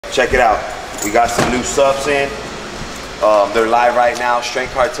check it out. We got some new subs in. They're live right now,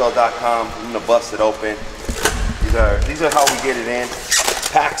 strengthcartel.com. I'm gonna bust it open. These are how we get it in.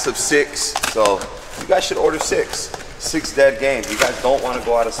 Packs of 6, so you guys should order 6. 6 dead games. You guys don't want to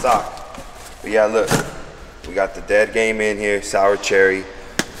go out of stock. But yeah, look, we got the dead game in here, sour cherry,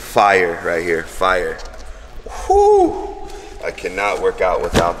 fire right here, fire. Whoo! I cannot work out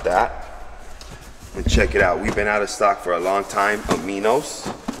without that. And check it out, we've been out of stock for a long time. Aminos.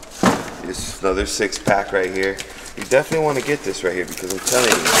 This is another 6-pack right here. You definitely want to get this right here because I'm telling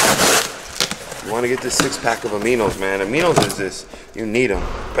you, you want to get this 6-pack of aminos, man. Aminos is this, you need them.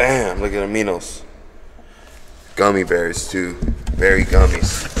 Bam, look at aminos. Gummy bears too, berry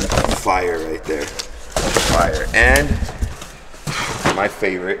gummies. Fire right there, fire. And my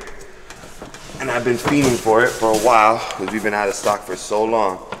favorite, and I've been fiending for it for a while because we've been out of stock for so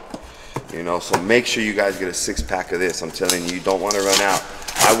long. You know, so make sure you guys get a 6-pack of this. I'm telling you, you don't want to run out.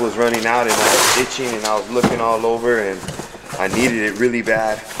 I was running out and I was itching and I was looking all over and I needed it really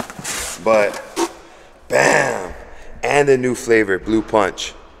bad. But bam! And the new flavor, Blue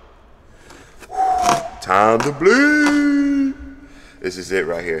Punch. Time to bleed. This is it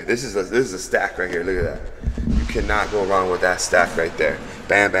right here. This is a stack right here. Look at that. You cannot go wrong with that stack right there.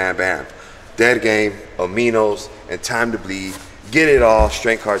 Bam, bam, bam. Dead game, aminos, and time to bleed. Get it all,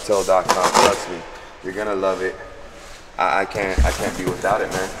 strengthcartel.com. Trust me, you're gonna love it. I can't be without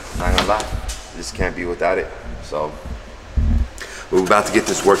it, man. Not gonna lie, just can't be without it. So we're about to get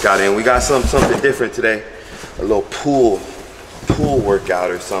this workout in. We got something different today. A little pool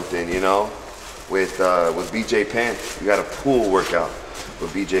workout or something, you know, with BJ Penn. We got a pool workout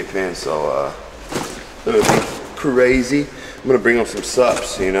with BJ Penn. So it'll be crazy. I'm gonna bring him some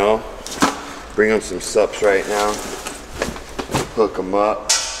sups, you know. Bring him some sups right now. Hook them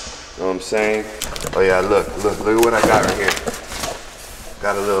up. You know what I'm saying? Oh yeah, look at what I got right here.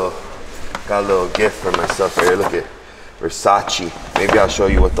 Got a little gift for myself right here. Look at Versace. Maybe I'll show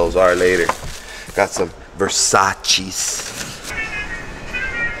you what those are later. Got some Versace's.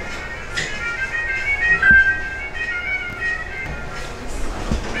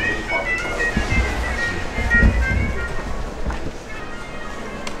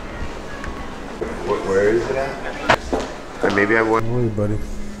 Where is it at? Or maybe I want. Don't worry, buddy.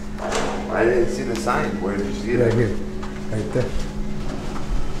 I didn't see the sign. Where did you see it? Right here. Right there.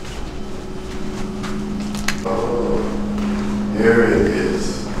 Oh, here it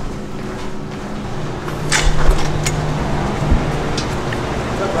is.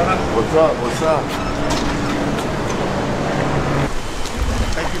 What's up? What's up?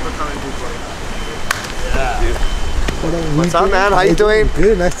 Thank you for coming, Blueboy. Yeah. What's up, man? How you doing?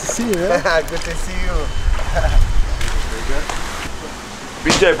 Good. Nice to see you, man. Good to see you. Very good.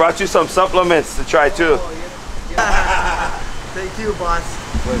 BJ brought you some supplements to try too. Thank you, boss.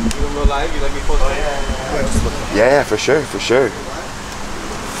 Wait, you in real life? You let me post it? Yeah, for sure, for sure.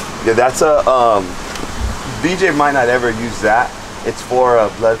 Yeah, that's a BJ might not ever use that. It's for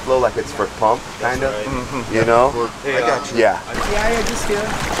blood flow, like it's for pump, kind of. Right. You know? Hey, I got you. Yeah. Yeah, just feel.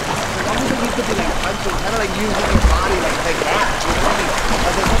 Like, almost like you could be like punching, kind of like using your body like that. You know what I mean?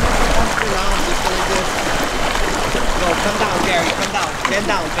 Like if someone's punching around, just like this. No, come down, Gary. Come down. Bend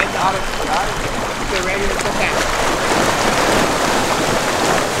down. Bend down. Okay, ready to go back.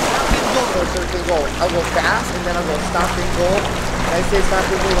 Go to a certain goal. I'll go fast and then I'll go stop and go. When I say stop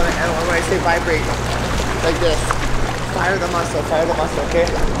and go, when I say vibrate, like this. Fire the muscle, okay?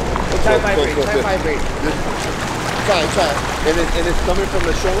 So try vibrate, try vibrate. Try. And it's coming from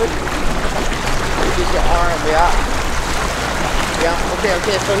the shoulder? Just your arm, yeah. Yeah, okay,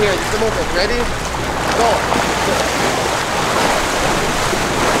 so here, just a moment. Ready? Go.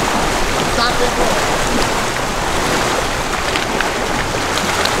 Stop and go.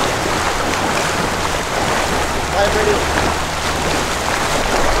 Vibrate.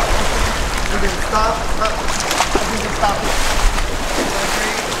 You can stop. You can stop it.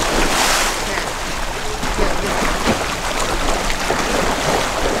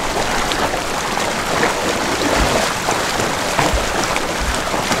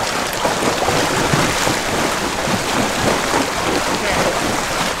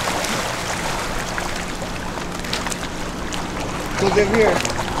 Look in here.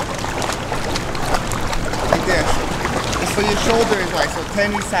 Like this. So your shoulder is right. So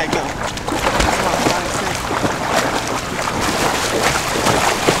 10 each side, go. Come on, 5,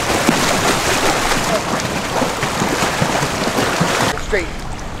 6. Straight.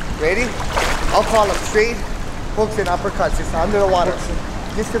 Ready? I'll call them straight hooks and uppercuts. It's under the water.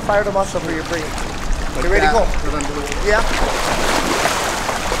 Just to fire the muscle for your brain. You ready? Go. Yeah.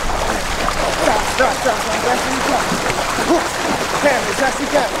 Stop. Penn, as fast as you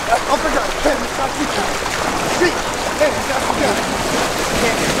can. Uppercut, Penn, as fast as you can. Street, Penn, as fast as you can.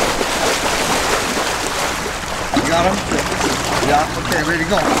 You got him? Yeah, okay, ready to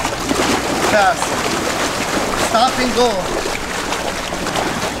go. Fast. Stop and go.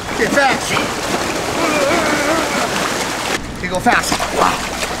 Okay, fast. Okay, go fast.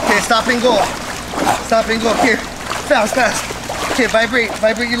 Okay, stop and go. Stop and go. Okay, fast, fast. Okay,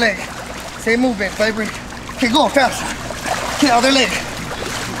 vibrate your leg. Same movement, vibrate. Okay, go fast. Okay, other leg.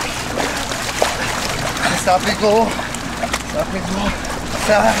 Okay, stop and go. Stop and go.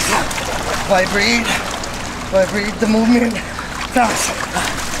 Fast. Vibrate. Vibrate the movement. Fast.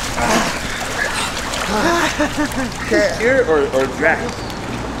 Okay. Here or drag?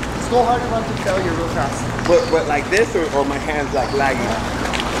 Just go hard enough to failure real fast. But like this or my hands like lagging?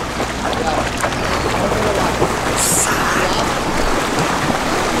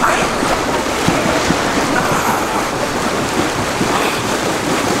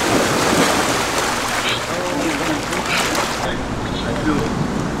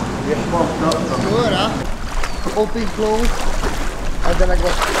 Good, huh? Open, close, and then I go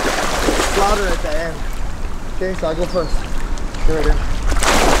slaughter at the end. Okay, so I go first. Right there.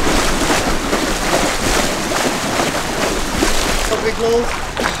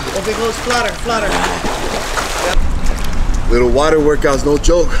 Open, close, flutter. Yep. Little water workouts, no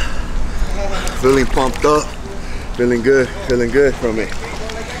joke. Feeling pumped up, feeling good from it.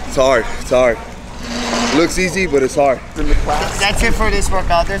 It's hard. Looks easy, but it's hard. That's it for this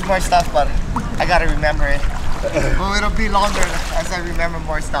workout. There's more stuff, but I gotta remember it. Well, it'll be longer as I remember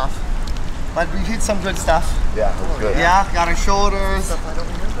more stuff. But we hit some good stuff. Yeah, that's good. Yeah, got our shoulders,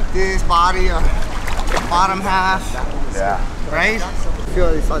 this body, bottom half. Yeah. Right? I feel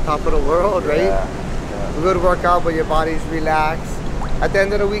it's on top of the world, right? Yeah. A good workout, but your body's relaxed. At the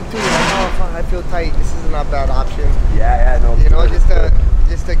end of the week too, you're like, oh, fuck, I feel tight. This is not a bad option. Yeah, no. You know, just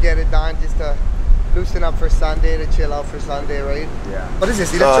to get it done, just to loosen up for Sunday, to chill out for Sunday, right? Yeah. What is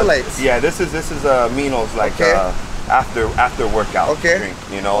this? Electrolytes? Yeah, this is Minos, like okay. after workout drink.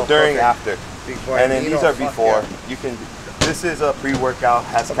 You know, during, after. And then these are before. Yeah. You can. This is a pre-workout,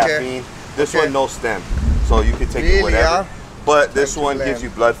 has caffeine. This one no stem, so you can take it whatever. Yeah? But this one gives you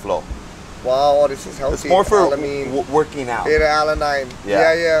blood flow. Wow, this is healthy. It's more for working out. Beta-alanine.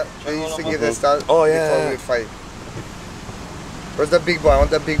 Yeah. They used to give this stuff before we fight. Where's the big boy? I want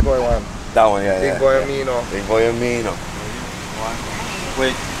the big boy one. That one, yeah. Big boy amino. Big boy amino.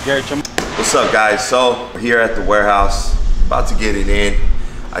 Wait, Gary, what's up, guys? So we're here at the warehouse, about to get it in.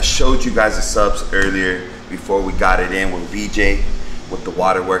 I showed you guys the subs earlier before we got it in with VJ with the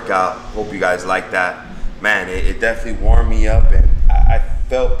water workout. Hope you guys like that. Man, it definitely warmed me up, and I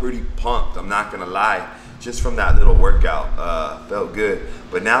felt pretty pumped. I'm not gonna lie, just from that little workout, felt good.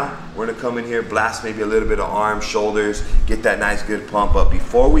 But now we're gonna come in here, blast maybe a little bit of arms, shoulders, get that nice good pump up.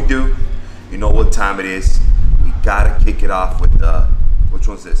 Before we do, you know what time it is. We gotta kick it off with which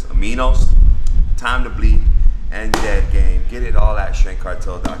one's this? Aminos, Time to Bleed, and Dead Game. Get it all at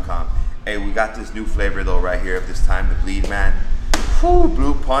StrengthCartel.com. Hey, we got this new flavor though right here of this Time to Bleed, man. Whew,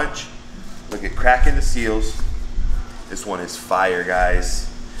 Blue Punch. Look at cracking the seals. This one is fire, guys.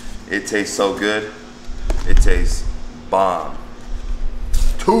 It tastes so good. It tastes bomb.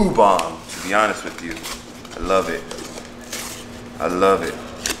 Too bomb, to be honest with you. I love it. I love it.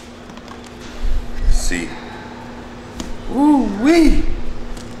 Let's see. Ooh-wee.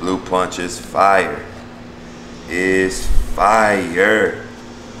 Blue Punch is fire. Is fire.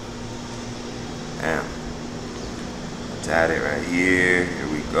 Damn. Let's add it right here. Here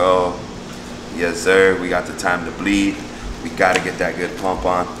we go. Yes, sir. We got the Time to Bleed. We got to get that good pump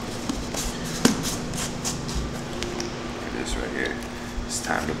on. Look at this right here. It's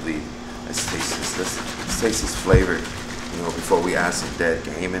Time to Bleed. Let's taste this. Let's taste this flavor. You know, before we add some Dead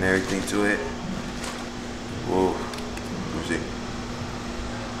Game and everything to it. Whoa. Let me see.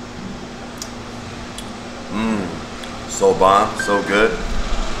 So bomb. So good.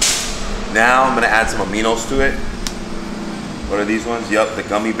 Now I'm going to add some aminos to it. What are these ones? Yup, the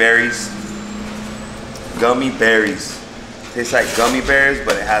gummy berries. Gummy berries. Tastes like gummy bears,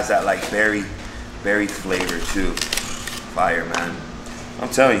 but it has that like berry flavor too. Fire, man. I'm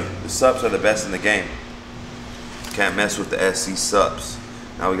telling you, the subs are the best in the game. Can't mess with the SC subs.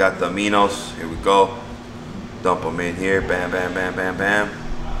 Now we got the aminos. Here we go. Dump them in here. Bam, bam, bam, bam, bam.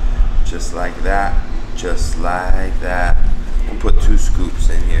 Just like that. Just like that. And put 2 scoops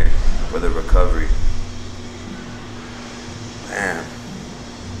in here for the recovery. Bam.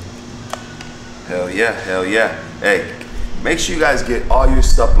 Hell yeah, hell yeah. Hey, make sure you guys get all your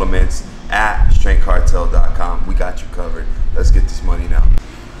supplements at StrengthCartel.com. We got you covered. Let's get this money now.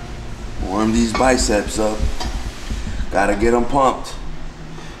 Warm these biceps up. Gotta get them pumped.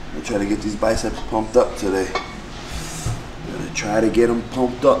 I'm gonna try to get these biceps pumped up today. Gotta try to get them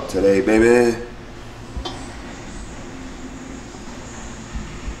pumped up today, baby.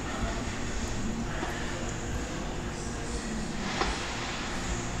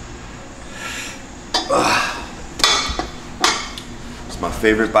 It's my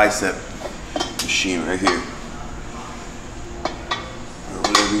favorite bicep machine right here. Or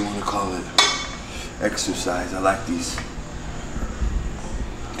whatever you want to call it. Exercise. I like these.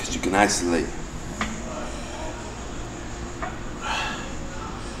 Because you can isolate.